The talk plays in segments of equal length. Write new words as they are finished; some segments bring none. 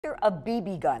After a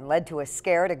BB gun led to a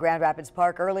scare at Grand Rapids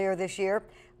Park earlier this year,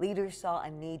 leaders saw a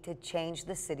need to change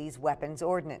the city's weapons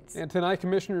ordinance. And tonight,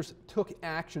 commissioners took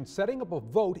action, setting up a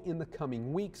vote in the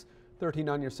coming weeks. 13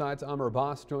 on your side's Amr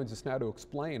Abbas joins us now to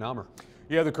explain. Amr.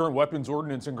 Yeah, the current weapons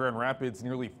ordinance in Grand Rapids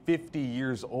nearly 50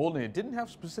 years old, and it didn't have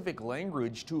specific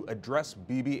language to address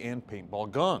BB and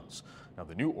paintball guns. Now,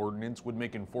 the new ordinance would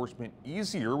make enforcement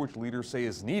easier, which leaders say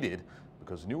is needed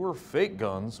because newer fake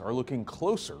guns are looking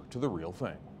closer to the real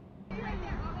thing.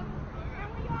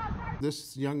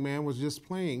 This young man was just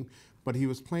playing, but he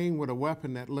was playing with a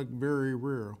weapon that looked very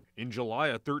real. In July,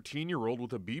 a 13-year-old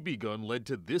with a BB gun led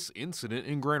to this incident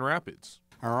in Grand Rapids.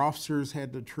 Our officers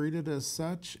had to treat it as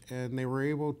such, and they were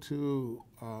able to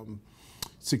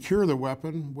secure the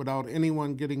weapon without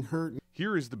anyone getting hurt.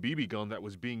 Here is the BB gun that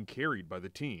was being carried by the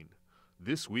teen.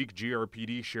 This week,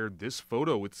 GRPD shared this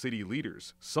photo with city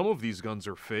leaders. Some of these guns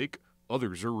are fake,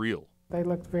 others are real. They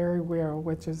looked very real,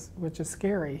 which is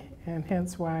scary, and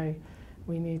hence why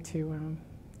we need to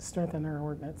strengthen our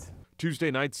ordinance.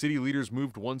 Tuesday night, city leaders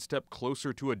moved one step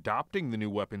closer to adopting the new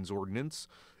weapons ordinance.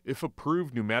 If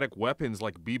approved, pneumatic weapons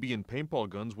like BB and paintball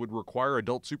guns would require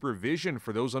adult supervision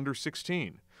for those under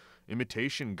 16.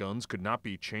 Imitation guns could not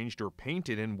be changed or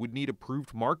painted and would need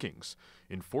approved markings.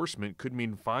 Enforcement could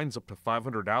mean fines up to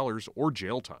 $500 or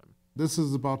jail time. This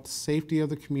is about the safety of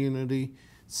the community,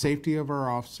 safety of our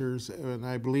officers, and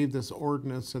I believe this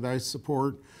ordinance that I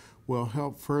support will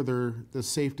help further the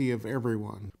safety of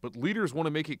everyone. But leaders want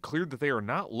to make it clear that they are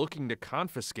not looking to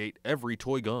confiscate every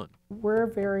toy gun. We're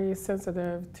very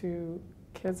sensitive to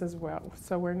kids as well,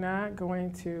 so we're not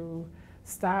going to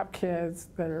stop kids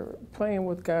that are playing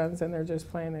with guns and they're just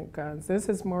playing with guns. This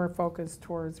is more focused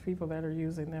towards people that are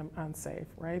using them unsafe,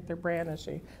 right? They're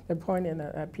brandishing, they're pointing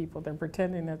at people, they're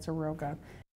pretending it's a real gun.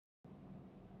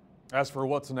 As for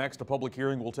what's next, a public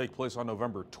hearing will take place on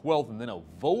November 12th, and then a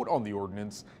vote on the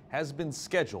ordinance has been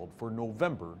scheduled for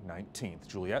November 19th.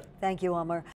 Juliet? Thank you, Amr.